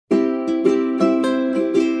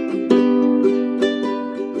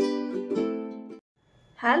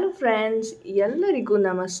Hello friends, ಎಲ್ಲರಿಗೂ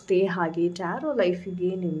ನಮಸ್ತೆ. ಹಾಗೆ ಟ್ಯಾರೋ ಲೈಫಿಗೆ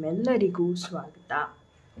ನಿಮ್ಮೆಲ್ಲರಿಗೂ ಸ್ವಾಗತ.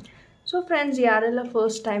 ಸೊ ಫ್ರೆಂಡ್ಸ್, ಯಾರೆಲ್ಲ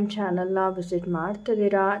ಫಸ್ಟ್ ಟೈಮ್ ಚಾನಲ್ನ ವಿಸಿಟ್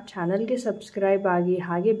ಮಾಡ್ತಿದ್ದೀರಾ, ಚಾನಲ್ಗೆ ಸಬ್ಸ್ಕ್ರೈಬ್ ಆಗಿ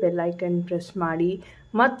ಹಾಗೆ ಬೆಲ್ ಐಕನ್ ಪ್ರೆಸ್ ಮಾಡಿ.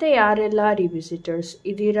 ಮತ್ತು ಯಾರೆಲ್ಲ ರಿವಿಸಿಟರ್ಸ್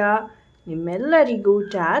ಇದ್ದೀರಾ, ನಿಮ್ಮೆಲ್ಲರಿಗೂ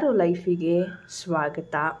ಟ್ಯಾರೋ ಲೈಫಿಗೆ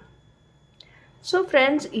ಸ್ವಾಗತ. ಸೊ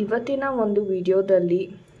ಫ್ರೆಂಡ್ಸ್, ಇವತ್ತಿನ ಒಂದು ವಿಡಿಯೋದಲ್ಲಿ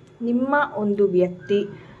ನಿಮ್ಮ ಒಂದು ವ್ಯಕ್ತಿ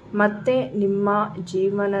ಮತ್ತೆ ನಿಮ್ಮ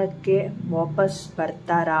ಜೀವನಕ್ಕೆ ವಾಪಸ್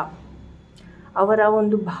ಬರ್ತಾರಾ, ಅವರ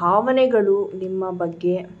ಒಂದು ಭಾವನೆಗಳು ನಿಮ್ಮ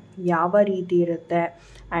ಬಗ್ಗೆ ಯಾವ ರೀತಿ ಇರುತ್ತೆ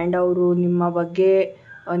ಆ್ಯಂಡ್ ಅವರು ನಿಮ್ಮ ಬಗ್ಗೆ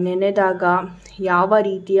ನೆನೆದಾಗ ಯಾವ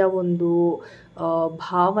ರೀತಿಯ ಒಂದು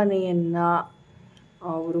ಭಾವನೆಯನ್ನು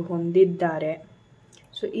ಅವರು ಹೊಂದಿದ್ದಾರೆ.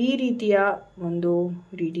 ಸೊ ಈ ರೀತಿಯ ಒಂದು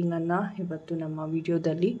ರೀಡಿಂಗನ್ನು ಇವತ್ತು ನಮ್ಮ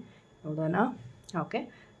ವಿಡಿಯೋದಲ್ಲಿ ನೋಡೋಣ. ಓಕೆ,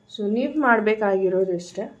 ಸೊ ನೀವು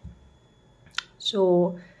ಮಾಡಬೇಕಾಗಿರೋದಷ್ಟೇ. ಸೊ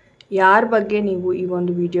ಯಾರ ಬಗ್ಗೆ ನೀವು ಈ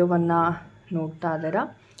ಒಂದು ವಿಡಿಯೋವನ್ನು ನೋಡ್ತಾ ಇದ್ದೀರಾ,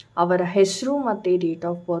 ಅವರ ಹೆಸರು ಮತ್ತು ಡೇಟ್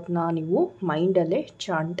ಆಫ್ ಬರ್ತ್ನ ನೀವು ಮೈಂಡಲ್ಲೇ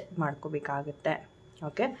ಚಾಂಟ್ ಮಾಡ್ಕೋಬೇಕಾಗತ್ತೆ.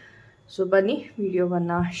 ಓಕೆ, ಸೊ ಬನ್ನಿ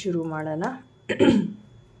ವಿಡಿಯೋವನ್ನು ಶುರು ಮಾಡೋಣ.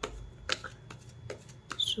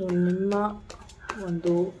 ಸೊ ನಿಮ್ಮ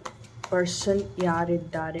ಒಂದು ಪರ್ಸನ್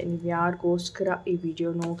ಯಾರಿದ್ದಾರೆ, ನೀವು ಯಾರಿಗೋಸ್ಕರ ಈ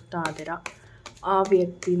ವಿಡಿಯೋ ನೋಡ್ತಾ ಇದ್ದೀರಾ, ಆ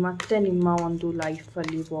ವ್ಯಕ್ತಿ ಮತ್ತೆ ನಿಮ್ಮ ಒಂದು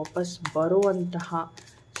ಲೈಫಲ್ಲಿ ವಾಪಸ್ ಬರುವಂತಹ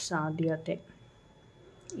ಸಾಧ್ಯತೆ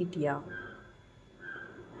ಇದೆಯಾ?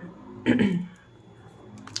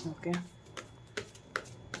 ಓಕೆ,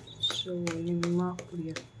 ಸೊ ನಿಮ್ಮ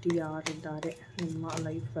ವ್ಯಕ್ತಿ ಯಾರಿದ್ದಾರೆ ನಿಮ್ಮ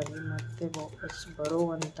ಲೈಫಲ್ಲಿ ಮತ್ತೆ ವಾಪಸ್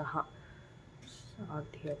ಬರುವಂತಹ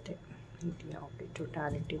ಸಾಧ್ಯತೆ ಇದೆಯಾ? ಓಕೆ,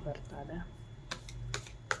 ಟೋಟಾಲಿಟಿ ಬರ್ತಾರೆ.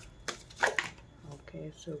 Okay,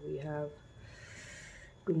 so we have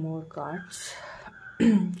 2 more cards.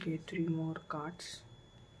 Okay, 3 more cards.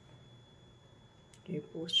 Okay,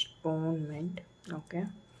 postponement. Okay,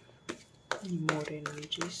 more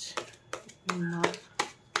energies.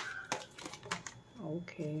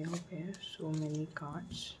 Okay, so many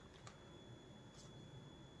cards.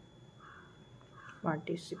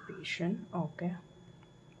 Participation. Okay,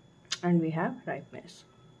 and we have ripeness.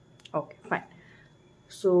 Okay, fine.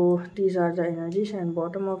 So these are the energies, and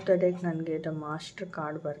bottom of the deck nange the master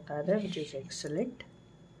card barta ide, which is excellent.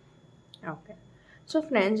 Okay, so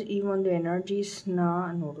friends, ಈ ಒಂದು ಎನರ್ಜೀಸ್ನ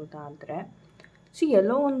ನೋಡೋದಾದರೆ,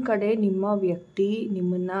 ಎಲ್ಲೋ ಒಂದು ಕಡೆ ನಿಮ್ಮ ವ್ಯಕ್ತಿ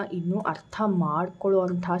ನಿಮ್ಮನ್ನು ಇನ್ನೂ ಅರ್ಥ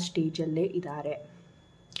ಮಾಡ್ಕೊಳ್ಳುವಂಥ ಸ್ಟೇಜಲ್ಲೇ ಇದ್ದಾರೆ.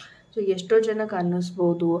 ಸೊ ಎಷ್ಟೋ ಜನಕ್ಕೆ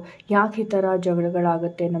ಅನ್ನಿಸ್ಬೋದು, ಯಾಕೆ ಈ ಥರ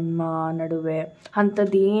ಜಗಳಗಳಾಗುತ್ತೆ ನಮ್ಮ ನಡುವೆ,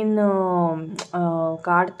 ಅಂಥದ್ದೇನು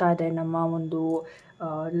ಕಾಡ್ತಾ ಇದೆ ನಮ್ಮ ಒಂದು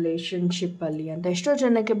ರಿಲೇಷನ್ಶಿಪ್ಪಲ್ಲಿ ಅಂತ ಎಷ್ಟೋ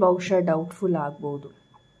ಜನಕ್ಕೆ ಬಹುಶಃ ಡೌಟ್ಫುಲ್ ಆಗ್ಬೋದು,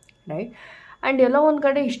 ರೈಟ್? ಆ್ಯಂಡ್ ಎಲ್ಲೋ ಒಂದು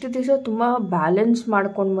ಕಡೆ ಇಷ್ಟು ದಿವಸ ತುಂಬ ಬ್ಯಾಲೆನ್ಸ್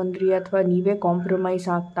ಮಾಡ್ಕೊಂಡು ಬಂದ್ರಿ, ಅಥವಾ ನೀವೇ ಕಾಂಪ್ರಮೈಸ್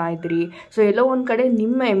ಆಗ್ತಾಯಿದ್ರಿ. ಸೊ ಎಲ್ಲೋ ಒಂದು ಕಡೆ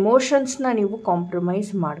ನಿಮ್ಮ ಎಮೋಷನ್ಸ್ನ ನೀವು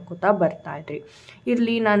ಕಾಂಪ್ರಮೈಸ್ ಮಾಡ್ಕೋತಾ ಬರ್ತಾಯಿದ್ರಿ.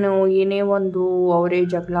 ಇರಲಿ, ನಾನು ಏನೇ ಒಂದು ಅವರೇ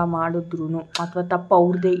ಜಗಳ ಮಾಡಿದ್ರು ಅಥವಾ ತಪ್ಪು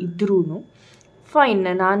ಅವ್ರದ್ದೇ ಇದ್ರೂ ಫೈನ್,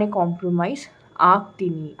 ನಾನೇ ಕಾಂಪ್ರಮೈಸ್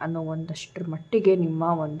ಆಗ್ತೀನಿ ಅನ್ನೋ ಒಂದಷ್ಟರ ಮಟ್ಟಿಗೆ ನಿಮ್ಮ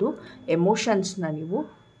ಒಂದು ಎಮೋಷನ್ಸ್ನ ನೀವು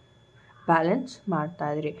ಬ್ಯಾಲೆನ್ಸ್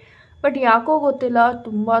ಮಾಡ್ತಾಯಿದ್ರಿ. ಬಟ್ ಯಾಕೋ ಗೊತ್ತಿಲ್ಲ,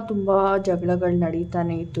 ತುಂಬ ಜಗಳಗಳು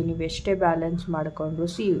ನಡೀತಾನೆ ಇತ್ತು, ನೀವು ಎಷ್ಟೇ ಬ್ಯಾಲೆನ್ಸ್ ಮಾಡಿಕೊಂಡ್ರು.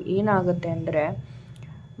 ಏನಾಗುತ್ತೆ ಅಂದರೆ,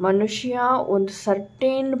 ಮನುಷ್ಯ ಒಂದು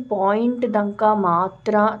ಸರ್ಟೇನ್ ಪಾಯಿಂಟ್ ತನಕ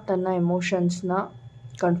ಮಾತ್ರ ತನ್ನ ಎಮೋಷನ್ಸ್ನ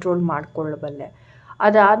ಕಂಟ್ರೋಲ್ ಮಾಡಿಕೊಳ್ಳಬಲ್ಲೆ.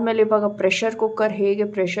 ಅದಾದಮೇಲೆ ಇವಾಗ ಪ್ರೆಷರ್ ಕುಕ್ಕರ್ ಹೇಗೆ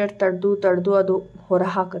ಪ್ರೆಷರ್ ತಡೆದು ಅದು ಹೊರ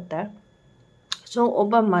ಹಾಕುತ್ತೆ, ಸೊ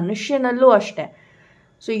ಒಬ್ಬ ಮನುಷ್ಯನಲ್ಲೂ ಅಷ್ಟೇ.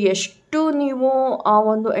 ಸೊ ಎಷ್ಟು ನೀವು ಆ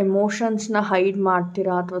ಒಂದು ಎಮೋಷನ್ಸ್ನ ಹೈಡ್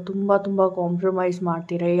ಮಾಡ್ತೀರಾ ಅಥವಾ ತುಂಬ ಕಾಂಪ್ರಮೈಸ್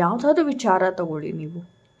ಮಾಡ್ತೀರಾ, ಯಾವುದಾದ್ರೂ ವಿಚಾರ ತಗೊಳ್ಳಿ,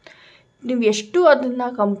 ನೀವು ಎಷ್ಟು ಅದನ್ನು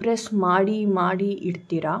ಕಂಪ್ರೆಸ್ ಮಾಡಿ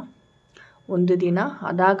ಇಡ್ತೀರಾ, ಒಂದು ದಿನ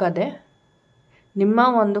ಅದಾಗದೆ ನಿಮ್ಮ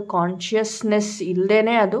ಒಂದು ಕಾನ್ಷಿಯಸ್ನೆಸ್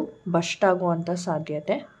ಇಲ್ಲದೇ ಅದು ಬಸ್ಟ್ ಆಗುವಂಥ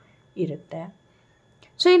ಸಾಧ್ಯತೆ ಇರುತ್ತೆ.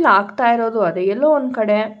 ಸೊ ಇಲ್ಲಿ ಆಗ್ತಾ ಇರೋದು ಅದೇ, ಎಲ್ಲೋ ಒಂದು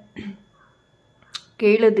ಕಡೆ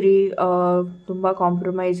ಕೇಳಿದ್ರಿ, ತುಂಬ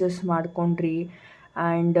ಕಾಂಪ್ರಮೈಸಸ್ ಮಾಡ್ಕೊಂಡ್ರಿ.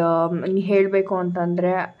 ಆ್ಯಂಡ್ ಹೇಳಬೇಕು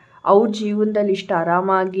ಅಂತಂದರೆ ಅವ್ರ ಜೀವನದಲ್ಲಿ ಇಷ್ಟು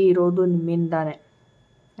ಆರಾಮಾಗಿ ಇರೋದು ನಿಮ್ಮಿಂದಾನೆ.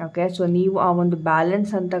 ಓಕೆ, ಸೊ ನೀವು ಆ ಒಂದು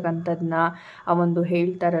ಬ್ಯಾಲೆನ್ಸ್ ಅಂತಕ್ಕಂಥದ್ದನ್ನ, ಆ ಒಂದು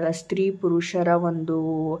ಹೇಳ್ತಾರಲ್ಲ ಸ್ತ್ರೀ ಪುರುಷರ ಒಂದು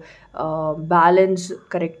ಬ್ಯಾಲೆನ್ಸ್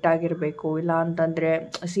ಕರೆಕ್ಟಾಗಿರಬೇಕು. ಇಲ್ಲ ಅಂತಂದರೆ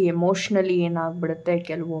ಎಮೋಷ್ನಲಿ ಏನಾಗ್ಬಿಡುತ್ತೆ,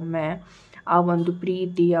 ಕೆಲವೊಮ್ಮೆ ಆ ಒಂದು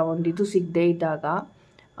ಪ್ರೀತಿ ಆ ಒಂದು ಇದು ಸಿಗದೇ ಇದ್ದಾಗ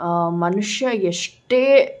ಮನುಷ್ಯ ಎಷ್ಟೇ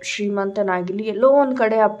ಶ್ರೀಮಂತನಾಗಿರಲಿ, ಎಲ್ಲೋ ಒಂದು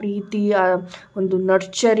ಕಡೆ ಆ ಪ್ರೀತಿ, ಆ ಒಂದು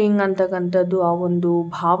ನರ್ಚರಿಂಗ್ ಅಂತಕ್ಕಂಥದ್ದು, ಆ ಒಂದು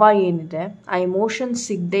ಭಾವ ಏನಿದೆ, ಆ ಎಮೋಷನ್ಸ್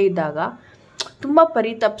ಸಿಗದೇ ಇದ್ದಾಗ ತುಂಬ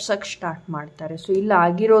ಪರಿತಪ್ಸಕ್ಕೆ ಸ್ಟಾರ್ಟ್ ಮಾಡ್ತಾರೆ. ಸೊ ಇಲ್ಲಿ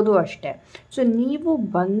ಆಗಿರೋದು ಅಷ್ಟೇ. ಸೊ ನೀವು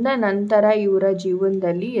ಬಂದ ನಂತರ ಇವರ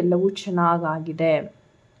ಜೀವನದಲ್ಲಿ ಎಲ್ಲವೂ ಚೆನ್ನಾಗಾಗಿದೆ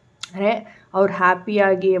ಅಂದರೆ ಅವ್ರು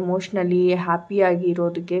ಹ್ಯಾಪಿಯಾಗಿ, ಎಮೋಷ್ನಲಿ ಹ್ಯಾಪಿಯಾಗಿ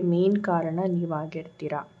ಇರೋದಕ್ಕೆ ಮೇನ್ ಕಾರಣ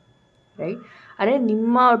ನೀವಾಗಿರ್ತೀರ, ರೈಟ್? ಅರೆ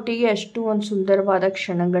ನಿಮ್ಮ ಒಟ್ಟಿಗೆ ಅಷ್ಟು ಒಂದು ಸುಂದರವಾದ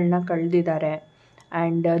ಕ್ಷಣಗಳನ್ನ ಕಳೆದಿದ್ದಾರೆ.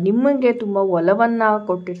 ಆ್ಯಂಡ್ ನಿಮಗೆ ತುಂಬ ಒಲವನ್ನು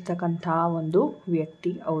ಕೊಟ್ಟಿರ್ತಕ್ಕಂಥ ಒಂದು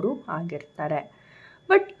ವ್ಯಕ್ತಿ ಅವರು ಆಗಿರ್ತಾರೆ.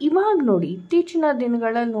 ಬಟ್ ಇವಾಗ ನೋಡಿ, ಇತ್ತೀಚಿನ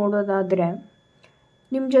ದಿನಗಳಲ್ಲಿ ನೋಡೋದಾದರೆ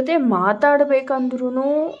ನಿಮ್ಮ ಜೊತೆ ಮಾತಾಡಬೇಕಂದ್ರೂ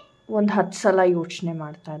ಒಂದು 10 ಸಲ ಯೋಚನೆ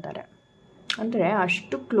ಮಾಡ್ತಾ ಇದ್ದಾರೆ. ಅಂದರೆ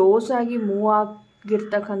ಅಷ್ಟು ಕ್ಲೋಸ್ ಆಗಿ ಮೂವ್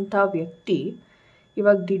ಆಗಿರ್ತಕ್ಕಂಥ ವ್ಯಕ್ತಿ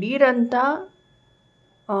ಇವಾಗ ದಿಢೀರಂತ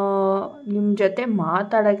ನಿಮ್ಮ ಜೊತೆ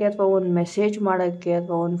ಮಾತಾಡೋಕ್ಕೆ ಅಥವಾ ಒಂದು ಮೆಸೇಜ್ ಮಾಡೋಕ್ಕೆ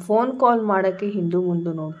ಅಥವಾ ಒಂದು ಫೋನ್ ಕಾಲ್ ಮಾಡೋಕ್ಕೆ ಹಿಂದೆ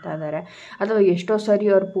ಮುಂದೆ ನೋಡ್ತಾ ಇದ್ದಾರೆ. ಅಥವಾ ಎಷ್ಟೋ ಸರಿ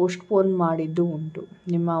ಅವ್ರು ಪೋಸ್ಟ್ಪೋನ್ ಮಾಡಿದ್ದು ಉಂಟು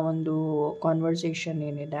ನಿಮ್ಮ ಒಂದು ಕಾನ್ವರ್ಸೇಷನ್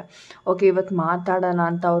ಏನಿದೆ. ಓಕೆ, ಇವತ್ತು ಮಾತಾಡೋಣ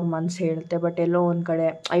ಅಂತ ಅವ್ರ ಮನಸ್ಸು ಹೇಳುತ್ತೆ, ಬಟ್ ಎಲ್ಲೋ ಒಂದು ಕಡೆ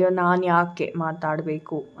ಅಯ್ಯೋ ನಾನು ಯಾಕೆ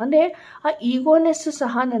ಮಾತಾಡಬೇಕು ಅಂದರೆ ಆ ಈಗೋನೆಸ್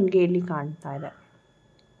ಸಹ ನನಗೆ ಇಲ್ಲಿ ಕಾಣ್ತಾ ಇದೆ.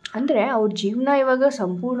 ಅಂದರೆ ಅವ್ರ ಜೀವನ ಇವಾಗ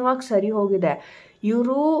ಸಂಪೂರ್ಣವಾಗಿ ಸರಿ ಹೋಗಿದೆ.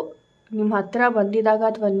 ಇವರು ನಿಮ್ಮ ಹತ್ರ ಬಂದಿದಾಗ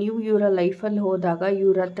ಅಥವಾ ನೀವು ಇವರ ಲೈಫಲ್ಲಿ ಹೋದಾಗ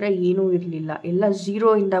ಇವ್ರ ಹತ್ರ ಏನೂ ಇರಲಿಲ್ಲ, ಎಲ್ಲ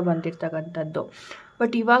ಝೀರೋಯಿಂದ ಬಂದಿರ್ತಕ್ಕಂಥದ್ದು.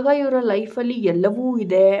 ಬಟ್ ಇವಾಗ ಇವರ ಲೈಫಲ್ಲಿ ಎಲ್ಲವೂ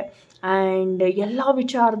ಇದೆ ಆ್ಯಂಡ್ ಎಲ್ಲ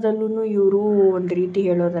ವಿಚಾರದಲ್ಲೂ ಇವರು ಒಂದು ರೀತಿ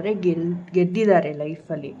ಹೇಳೋದಾದರೆ ಗೆದ್ದಿದ್ದಾರೆ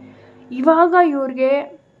ಲೈಫಲ್ಲಿ. ಇವಾಗ ಇವ್ರಿಗೆ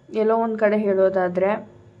ಎಲ್ಲೋ ಒಂದು ಕಡೆ ಹೇಳೋದಾದರೆ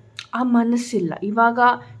ಆ ಮನಸ್ಸಿಲ್ಲ, ಇವಾಗ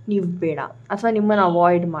ನೀವು ಬೇಡ ಅಥವಾ ನಿಮ್ಮನ್ನು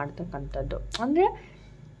ಅವಾಯ್ಡ್ ಮಾಡ್ತಕ್ಕಂಥದ್ದು. ಅಂದರೆ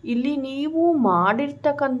ಇಲ್ಲಿ ನೀವು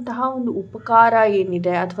ಮಾಡಿರ್ತಕ್ಕಂತಹ ಒಂದು ಉಪಕಾರ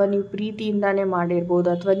ಏನಿದೆ, ಅಥವಾ ನೀವು ಪ್ರೀತಿಯಿಂದಾನೇ ಮಾಡಿರ್ಬೋದು,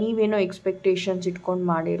 ಅಥವಾ ನೀವೇನೋ ಎಕ್ಸ್ಪೆಕ್ಟೇಷನ್ಸ್ ಇಟ್ಕೊಂಡು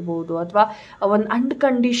ಮಾಡಿರ್ಬೋದು, ಅಥವಾ ಒಂದು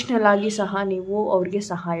ಅನ್ಕಂಡೀಷ್ನಲ್ ಆಗಿ ಸಹ ನೀವು ಅವ್ರಿಗೆ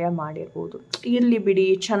ಸಹಾಯ ಮಾಡಿರ್ಬೋದು. ಇರಲಿ ಬಿಡಿ,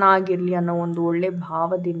 ಚೆನ್ನಾಗಿರಲಿ ಅನ್ನೋ ಒಂದು ಒಳ್ಳೆ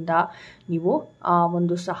ಭಾವದಿಂದ ನೀವು ಆ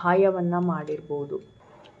ಒಂದು ಸಹಾಯವನ್ನು ಮಾಡಿರ್ಬೋದು.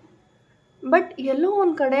 ಬಟ್ ಎಲ್ಲೋ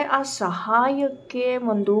ಒಂದು ಕಡೆ ಆ ಸಹಾಯಕ್ಕೆ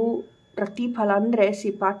ಒಂದು ಪ್ರತಿಫಲ ಅಂದರೆ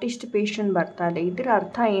ಪಾರ್ಟಿಸಿಪೇಷನ್ ಬರ್ತಾ ಇದೆ. ಇದರ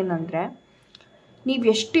ಅರ್ಥ ಏನಂದರೆ, ನೀವು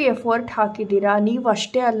ಎಷ್ಟು ಎಫರ್ಟ್ ಹಾಕಿದ್ದೀರಾ, ನೀವು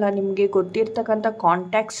ಅಷ್ಟೇ ಅಲ್ಲ, ನಿಮಗೆ ಗೊತ್ತಿರ್ತಕ್ಕಂಥ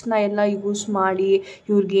ಕಾಂಟ್ಯಾಕ್ಟ್ಸ್ನ ಎಲ್ಲ ಯೂಸ್ ಮಾಡಿ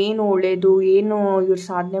ಇವ್ರಿಗೇನು ಒಳ್ಳೆಯದು, ಏನು ಇವ್ರು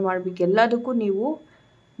ಸಾಧನೆ ಮಾಡಬೇಕು ಎಲ್ಲದಕ್ಕೂ ನೀವು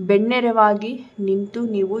ಬೆನ್ನೆರವಾಗಿ ನಿಂತು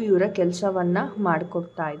ನೀವು ಇವರ ಕೆಲಸವನ್ನು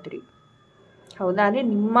ಮಾಡಿಕೊಡ್ತಾ ಇದ್ರಿ. ಹೌದಾ? ಅಂದರೆ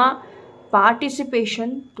ನಿಮ್ಮ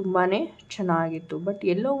ಪಾರ್ಟಿಸಿಪೇಷನ್ ತುಂಬಾ ಚೆನ್ನಾಗಿತ್ತು. ಬಟ್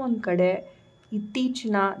ಎಲ್ಲೋ ಒಂದು ಕಡೆ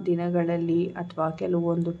ಇತ್ತೀಚಿನ ದಿನಗಳಲ್ಲಿ ಅಥವಾ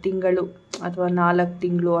ಕೆಲವೊಂದು ತಿಂಗಳು ಅಥವಾ 4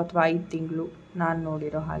 ತಿಂಗಳು ಅಥವಾ 5 ತಿಂಗಳು ನಾನು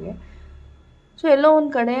ನೋಡಿರೋ ಹಾಗೆ, ಸೊ ಎಲ್ಲೋ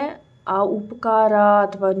ಒಂದು ಕಡೆ ಆ ಉಪಕಾರ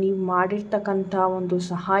ಅಥವಾ ನೀವು ಮಾಡಿರ್ತಕ್ಕಂಥ ಒಂದು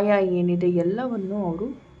ಸಹಾಯ ಏನಿದೆ ಎಲ್ಲವನ್ನು ಅವರು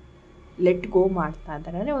ಲೆಟ್ ಗೋ ಮಾಡ್ತಾ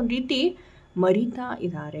ಇದ್ದಾರೆ. ಅಂದರೆ ಒಂದು ರೀತಿ ಮರಿತಾ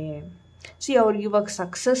ಇದ್ದಾರೆ. ಅವ್ರಿಗೆ ಇವಾಗ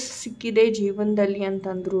ಸಕ್ಸಸ್ ಸಿಕ್ಕಿದೆ ಜೀವನದಲ್ಲಿ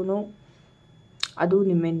ಅಂತಂದ್ರೂ ಅದು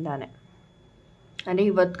ನಿಮ್ಮಿಂದಾನೆ. ಅಂದರೆ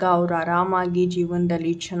ಇವತ್ತು ಅವರು ಆರಾಮಾಗಿ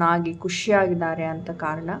ಜೀವನದಲ್ಲಿ ಚೆನ್ನಾಗಿ ಖುಷಿಯಾಗಿದ್ದಾರೆ ಅಂತ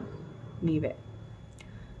ಕಾರಣ ನೀವೇ.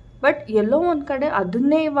 ಬಟ್ ಎಲ್ಲೋ ಒಂದು ಕಡೆ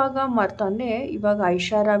ಅದನ್ನೇ ಇವಾಗ ಅಂದರೆ ಇವಾಗ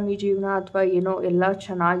ಐಷಾರಾಮಿ ಜೀವನ ಅಥವಾ ಏನೋ ಎಲ್ಲ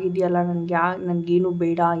ಚೆನ್ನಾಗಿದೆಯಲ್ಲ, ನನಗೇನು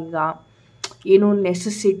ಬೇಡ, ಈಗ ಏನೂ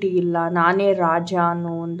ನೆಸೆಸಿಟಿ ಇಲ್ಲ, ನಾನೇ ರಾಜ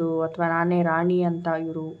ಅನ್ನೋ ಒಂದು ಅಥವಾ ನಾನೇ ರಾಣಿ ಅಂತ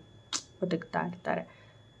ಇವರು ಬದುಕ್ತಾ ಇರ್ತಾರೆ.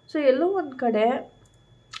 ಸೊ ಎಲ್ಲೋ ಒಂದು ಕಡೆ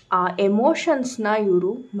ಆ ಎಮೋಷನ್ಸ್ನ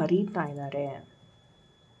ಇವರು ಮರೀತಾ ಇದ್ದಾರೆ.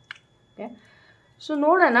 ಓಕೆ, ಸೊ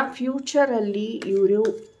ನೋಡೋಣ ಫ್ಯೂಚರಲ್ಲಿ ಇವರು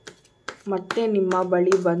ಮತ್ತೆ ನಿಮ್ಮ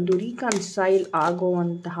ಬಳಿ ಬಂದು ರೀಕನ್ಸೈಲ್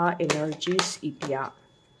ಆಗುವಂತಹ ಎನರ್ಜೀಸ್ ಇದೆಯಾ?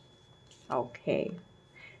 Okay,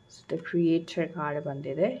 so the creator card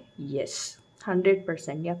ಬಂದಿದೆ. ಎಸ್,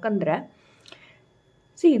 100%. ಯಾಕಂದರೆ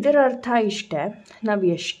ಇದರ ಅರ್ಥ ಇಷ್ಟೇ, ನಾವು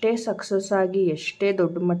ಎಷ್ಟೇ ಸಕ್ಸಸ್ ಆಗಿ ಎಷ್ಟೇ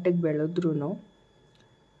ದೊಡ್ಡ ಮಟ್ಟಿಗೆ ಬೆಳೆದ್ರೂ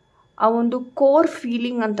ಆ ಒಂದು ಕೋರ್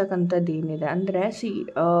ಫೀಲಿಂಗ್ ಅಂತಕ್ಕಂಥದ್ದು ಏನಿದೆ ಅಂದರೆ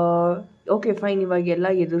ಓಕೆ ಫೈನ್, ಇವಾಗೆಲ್ಲ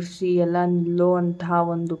ಎದುರಿಸಿ ಎಲ್ಲ ನಿಲ್ಲೋ ಅಂತಹ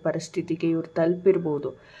ಒಂದು ಪರಿಸ್ಥಿತಿಗೆ ಇವ್ರು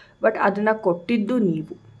ತಲುಪಿರ್ಬೋದು. ಬಟ್ ಅದನ್ನು ಕೊಟ್ಟಿದ್ದು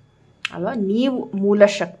ನೀವು ಅಲ್ವಾ, ನೀವು ಮೂಲ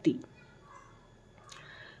ಶಕ್ತಿ.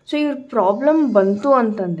 ಸೊ ಇವ್ರ ಪ್ರಾಬ್ಲಮ್ ಬಂತು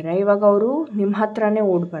ಅಂತಂದರೆ ಇವಾಗ ಅವರು ನಿಮ್ಮ ಹತ್ರನೇ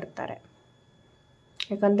ಓಡಿ ಬರ್ತಾರೆ.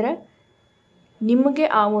 ಯಾಕಂದರೆ ನಿಮಗೆ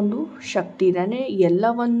ಆ ಒಂದು ಶಕ್ತಿ ಇದೆ,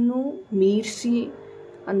 ಎಲ್ಲವನ್ನೂ ಮೀರಿಸಿ,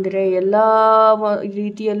 ಅಂದರೆ ಎಲ್ಲ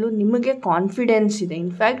ರೀತಿಯಲ್ಲೂ ನಿಮಗೆ ಕಾನ್ಫಿಡೆನ್ಸ್ ಇದೆ.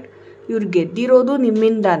 ಇನ್ಫ್ಯಾಕ್ಟ್ ಇವ್ರು ಗೆದ್ದಿರೋದು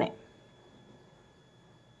ನಿಮ್ಮಿಂದಾನೆ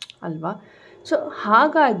ಅಲ್ವಾ. ಸೊ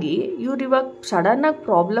ಹಾಗಾಗಿ ಇವ್ರು ಇವಾಗ ಸಡನ್ನಾಗಿ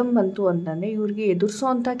ಪ್ರಾಬ್ಲಮ್ ಬಂತು ಅಂತಂದರೆ ಇವ್ರಿಗೆ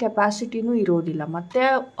ಎದುರಿಸೋವಂಥ ಕೆಪಾಸಿಟಿನೂ ಇರೋದಿಲ್ಲ, ಮತ್ತೆ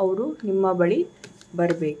ಅವರು ನಿಮ್ಮ ಬಳಿ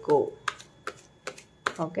ಬರಬೇಕು.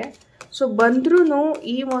 ಓಕೆ, ಸೊ ಬಂದ್ರೂ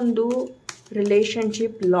ಈ ಒಂದು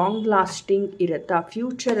ರಿಲೇಷನ್ಶಿಪ್ ಲಾಂಗ್ ಲಾಸ್ಟಿಂಗ್ ಇರುತ್ತಾ?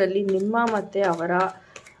 ಫ್ಯೂಚರಲ್ಲಿ ನಿಮ್ಮ ಮತ್ತು ಅವರ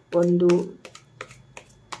ಒಂದು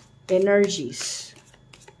ಎನರ್ಜೀಸ್,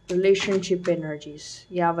 ರಿಲೇಷನ್ಶಿಪ್ ಎನರ್ಜೀಸ್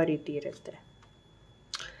ಯಾವ ರೀತಿ ಇರುತ್ತೆ?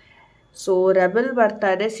 ಸೊ ರೆಬಲ್ ಬರ್ತಾ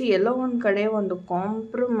ಇದೆ. ಎಲ್ಲೋ ಒಂದು ಕಡೆ ಒಂದು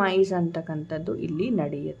ಕಾಂಪ್ರಮೈಸ್ ಅಂತಕ್ಕಂಥದ್ದು ಇಲ್ಲಿ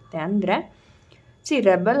ನಡೆಯುತ್ತೆ. ಅಂದರೆ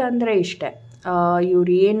ರೆಬಲ್ ಅಂದರೆ ಇಷ್ಟೇ,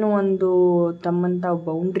 ಇವ್ರು ಏನು ಒಂದು ತಮ್ಮಂಥ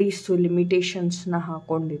ಬೌಂಡ್ರೀಸು ಲಿಮಿಟೇಷನ್ಸ್ನ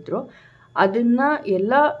ಹಾಕ್ಕೊಂಡಿದ್ರು ಅದನ್ನು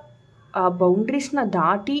ಎಲ್ಲ ಆ ಬೌಂಡ್ರೀಸ್ನ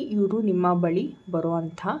ದಾಟಿ ಇವರು ನಿಮ್ಮ ಬಳಿ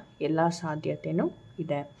ಬರುವಂಥ ಎಲ್ಲ ಸಾಧ್ಯತೆಯೂ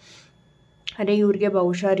ಇದೆ. ಅದೇ ಇವ್ರಿಗೆ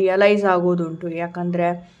ಬಹುಶಃ ರಿಯಲೈಸ್ ಆಗೋದುಂಟು, ಯಾಕಂದರೆ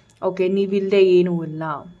ಓಕೆ ನೀವಿಲ್ಲದೆ ಏನೂ ಇಲ್ಲ,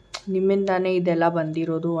 ನಿಮ್ಮಿಂದಾನೇ ಇದೆಲ್ಲ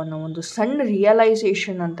ಬಂದಿರೋದು ಅನ್ನೋ ಒಂದು ಸಣ್ಣ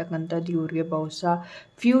ರಿಯಲೈಸೇಷನ್ ಅಂತಕ್ಕಂಥದ್ದು ಇವ್ರಿಗೆ ಬಹುಶಃ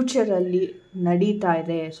ಫ್ಯೂಚರಲ್ಲಿ ನಡೀತಾ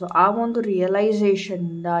ಇದೆ. ಸೊ ಆ ಒಂದು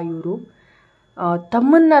ರಿಯಲೈಸೇಷನಿಂದ ಇವರು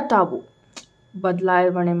ತಮ್ಮನ್ನು ತಾವು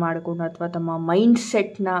ಬದಲಾವಣೆ ಮಾಡಿಕೊಂಡು ಅಥವಾ ತಮ್ಮ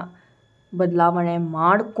ಮೈಂಡ್ಸೆಟ್ನ ಬದಲಾವಣೆ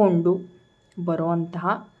ಮಾಡಿಕೊಂಡು ಬರುವಂತಹ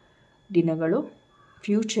ದಿನಗಳು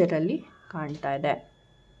ಫ್ಯೂಚರಲ್ಲಿ ಕಾಣ್ತಾ ಇದೆ.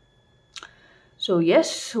 ಸೊ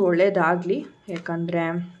ಎಸ್, ಒಳ್ಳೆಯದಾಗಲಿ. ಯಾಕಂದರೆ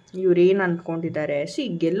ಇವರೇನು ಅಂದ್ಕೊಂಡಿದ್ದಾರೆ,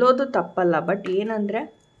 ಗೆಲ್ಲೋದು ತಪ್ಪಲ್ಲ, ಬಟ್ ಏನಂದರೆ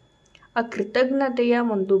ಆ ಕೃತಜ್ಞತೆಯ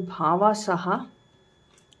ಒಂದು ಭಾವ ಸಹ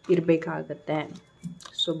ಇರಬೇಕಾಗತ್ತೆ.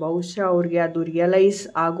 ಸೊ ಬಹುಶಃ ಅವ್ರಿಗೆ ಅದು ರಿಯಲೈಸ್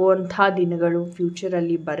ಆಗುವಂಥ ದಿನಗಳು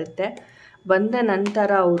ಫ್ಯೂಚರಲ್ಲಿ ಬರುತ್ತೆ. ಬಂದ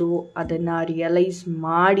ನಂತರ ಅವರು ಅದನ್ನು ರಿಯಲೈಸ್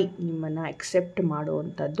ಮಾಡಿ ನಿಮ್ಮನ್ನು ಅಕ್ಸೆಪ್ಟ್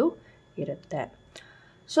ಮಾಡುವಂಥದ್ದು ಇರುತ್ತೆ.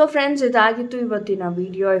 ಸೊ ಫ್ರೆಂಡ್ಸ್, ಇದಾಗಿತ್ತು ಇವತ್ತಿನ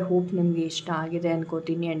ವಿಡಿಯೋ. ಐ ಹೋಪ್ ನಿಮಗೆ ಇಷ್ಟ ಆಗಿದೆ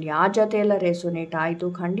ಅನ್ಕೋತೀನಿ. ಆ್ಯಂಡ್ ಯಾರ ಜೊತೆ ಎಲ್ಲ ರೆಸೊನೇಟ್ ಆಯಿತು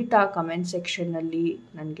ಖಂಡಿತ ಕಮೆಂಟ್ ಸೆಕ್ಷನ್ನಲ್ಲಿ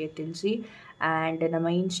ನನಗೆ ತಿಳಿಸಿ. ಆ್ಯಂಡ್ ನಮ್ಮ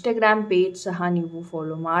ಇನ್ಸ್ಟಾಗ್ರಾಮ್ ಪೇಜ್ ಸಹ ನೀವು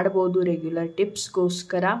ಫಾಲೋ ಮಾಡ್ಬೋದು regular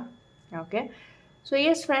ಟಿಪ್ಸ್ಗೋಸ್ಕರ. Okay, so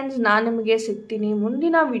S friends, ನಾನು ನಿಮಗೆ ಸಿಗ್ತೀನಿ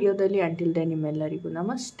ಮುಂದಿನ ವಿಡಿಯೋದಲ್ಲಿ. ಅಂಟಿಲ್ ದೆನ್ ನಿಮ್ಮೆಲ್ಲರಿಗೂ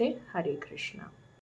ನಮಸ್ತೆ, ಹರೇ ಕೃಷ್ಣ.